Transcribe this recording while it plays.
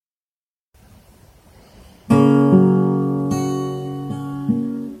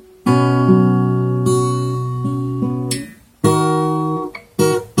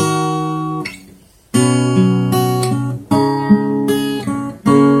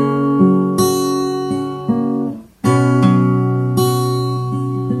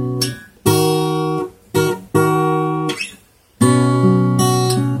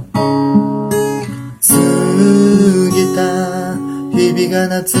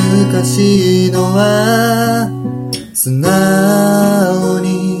懐かしいのは素直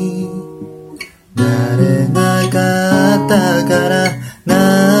になれなかったから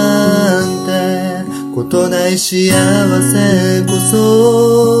なんてことない幸せこ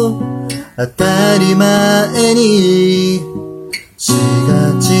そ当たり前にし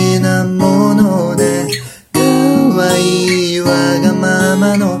がちなもので可愛いわがま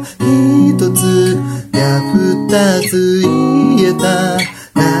まの一つや二つ言えた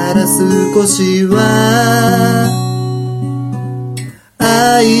なら少しは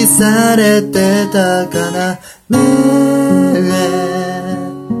愛されてたかなねえ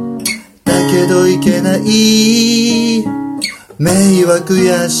だけどいけない迷惑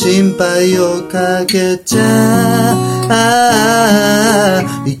や心配をかけちゃ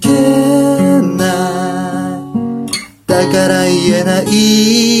いけないだから言えな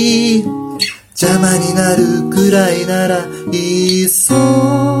い邪魔になるくらいならいっそ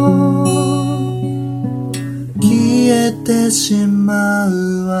消えてしま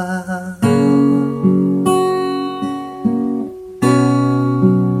うわ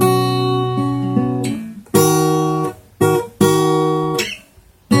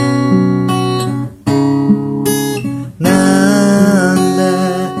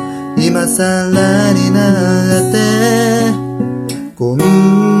今更になってこ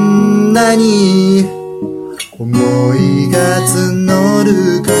んなに思いが募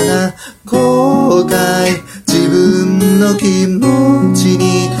るかな後悔自分の気持ち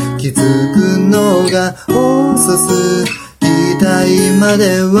に気づくのが遅すぎた今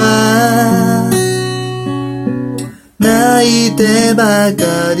では泣いてば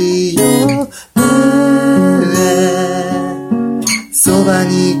かりよそば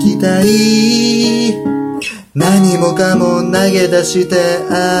に来たい何もかも投げ出して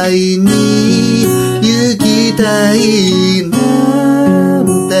会いに行きたいな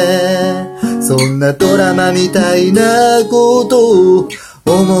んてそんなドラマみたいなことを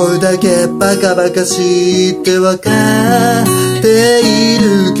思うだけバカバカしいってわかってい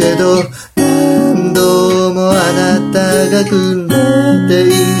るけど何度もあなたがくれて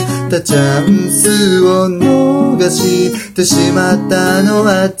いたチャンスを逃してしまったの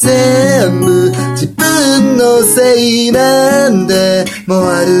は全部自分のせいなんでもう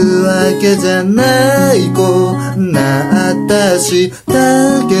あるわけじゃないこんな私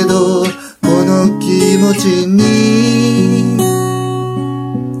だけどこの気持ちに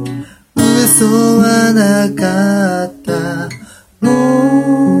嘘はなかった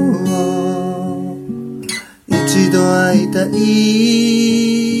もう一度会いたい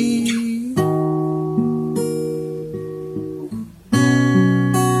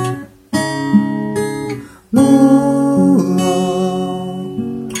もう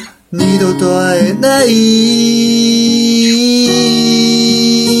二度と会えない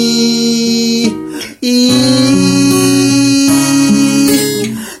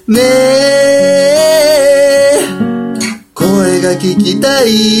ねえ声が聞きた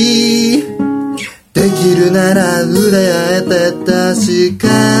いできるなら触れ合えて確か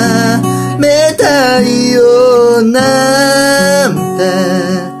めたいよなん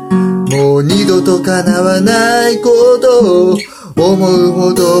てもう二度と叶わないことを思う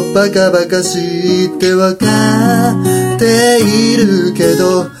ほどバカバカしいってわかっているけ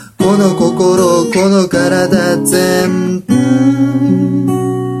どこの心この体全部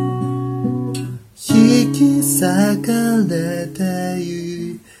引き裂かれてゆく